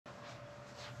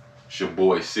It's your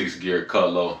boy 6 Gear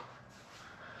Cutlo.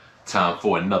 Time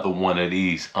for another one of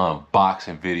these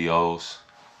unboxing videos.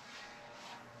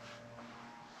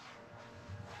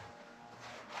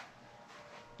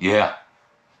 Yeah,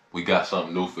 we got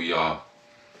something new for y'all.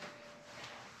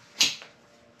 Let's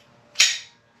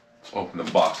open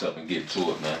the box up and get to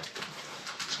it, man.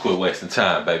 Let's quit wasting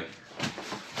time, baby.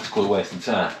 Let's quit wasting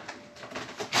time.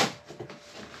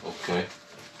 Okay.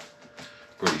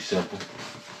 Pretty simple.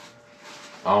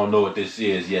 I don't know what this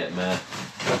is yet, man.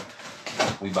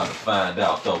 We about to find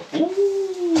out, though.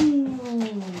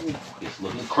 Ooh, it's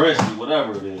looking crispy,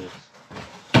 whatever it is.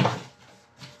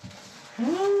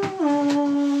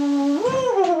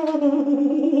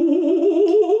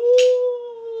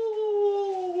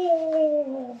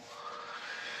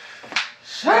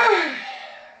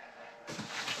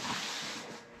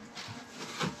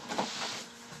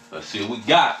 Let's see what we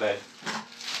got, baby.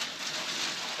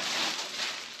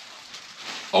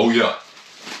 Oh yeah.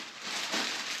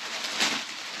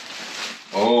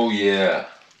 Oh yeah.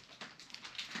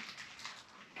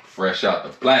 Fresh out the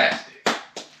plastic.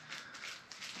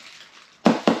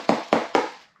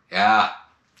 Yeah.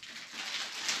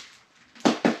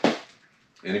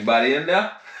 Anybody in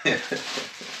there? Let's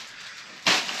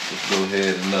go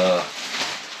ahead and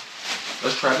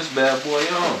let's try this bad boy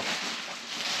on.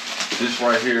 This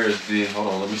right here is the, hold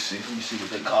on, let me see what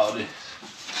they call this.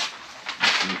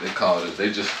 See what they call this. They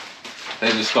just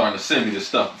starting to send me this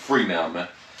stuff for free now, man.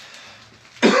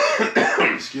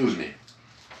 Excuse me.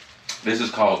 This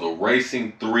is called the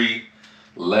Racing 3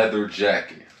 leather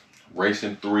jacket.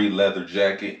 Racing 3 leather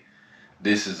jacket.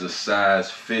 This is a size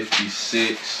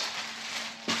 56.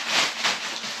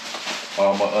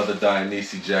 All my other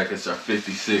Dainese jackets are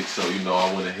 56, so you know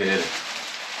I went ahead and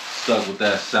stuck with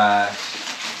that size.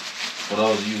 For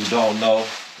those of you who don't know,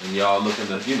 and y'all looking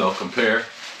to, you know, compare,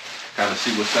 kind of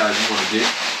see what size you want to get.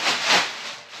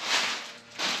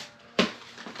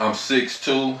 I'm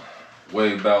 6'2",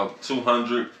 weigh about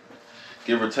 200,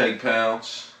 give or take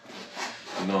pounds.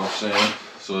 You know what I'm saying?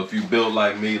 So if you build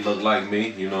like me, look like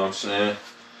me, you know what I'm saying?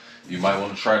 You might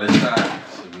want to try this size.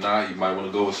 If not, you might want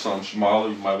to go with something smaller.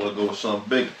 You might want to go with something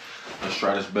bigger. Let's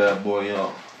try this bad boy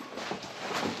on.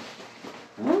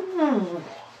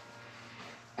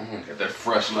 Got that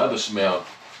fresh leather smell.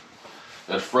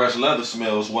 That fresh leather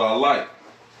smell is what I like.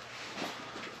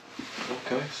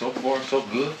 Okay, so far so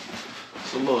good.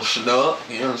 It's a little snug,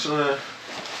 you know what I'm saying?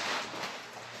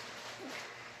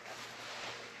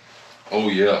 Oh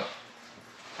yeah.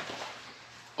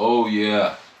 Oh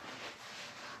yeah.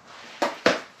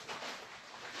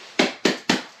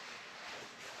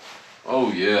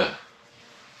 Oh yeah.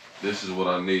 This is what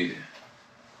I needed.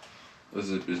 Let's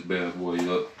zip this bad boy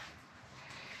up.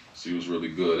 See what's really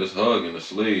good. It's hugging the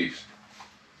sleeves.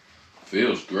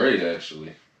 Feels great,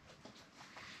 actually.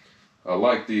 I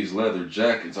like these leather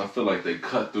jackets. I feel like they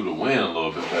cut through the wind a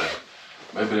little bit better.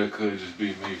 Maybe that could just be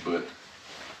me, but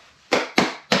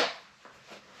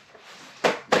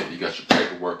yeah, you got your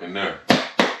paperwork in there.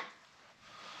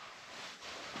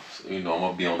 So you know I'm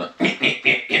gonna be on the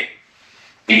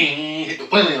hit the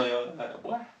willy on your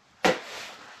boy.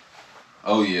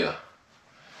 Oh yeah.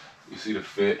 You see the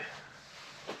fit?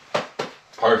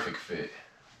 Perfect fit.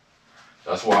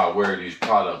 That's why I wear these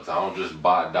products. I don't just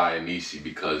buy Dainese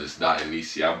because it's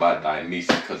Dainese. I buy Dainese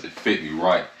because it fit me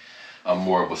right. I'm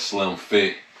more of a slim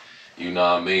fit. You know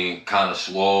what I mean? Kind of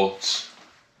swole.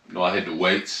 You know, I hit the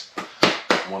weights.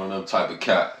 I'm one of them type of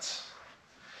cats.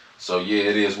 So yeah,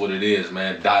 it is what it is,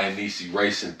 man. Dainese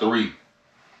Racing 3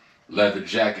 leather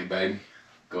jacket, baby.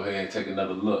 Go ahead and take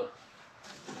another look.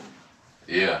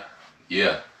 Yeah,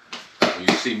 yeah. When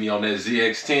you see me on that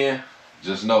ZX10,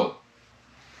 just know,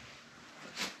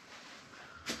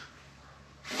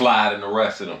 fly than the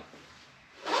rest of them.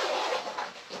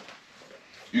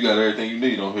 You got everything you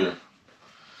need on here.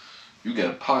 You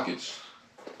got pockets.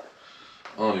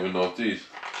 I don't even know if these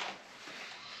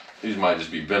might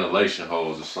just be ventilation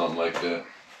holes or something like that.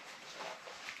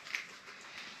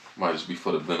 Might just be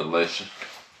for the ventilation.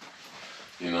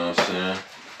 You know what I'm saying?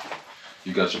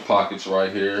 You got your pockets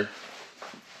right here.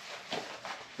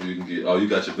 You can get, oh, you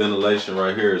got your ventilation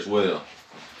right here as well.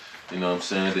 You know what I'm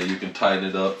saying? Then you can tighten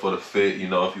it up for the fit. You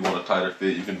know, if you want a tighter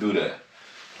fit, you can do that.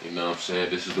 You know what I'm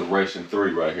saying? This is the Racing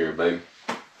 3 right here, baby.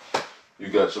 You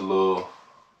got your little,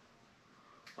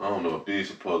 I don't know if these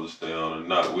supposed to stay on or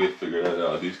not. We'll figure that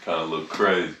out. These kind of look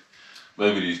crazy.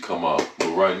 Maybe these come off.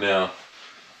 But right now,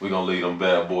 we're going to leave them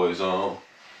bad boys on.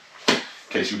 In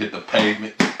case you hit the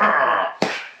pavement.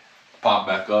 Pop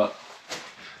back up.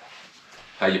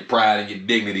 Have your pride and your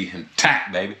dignity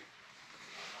intact, baby.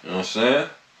 You know what I'm saying?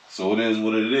 So it is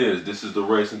what it is. This is the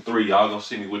Racing 3. Y'all gonna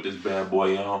see me with this bad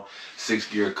boy on.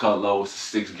 6-gear cut low.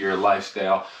 It's a 6-gear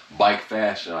lifestyle. Bike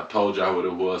fashion. I told y'all what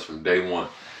it was from day one.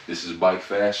 This is bike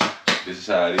fashion. This is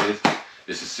how it is.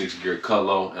 This is 6-gear cut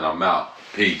low, and I'm out.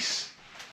 Peace.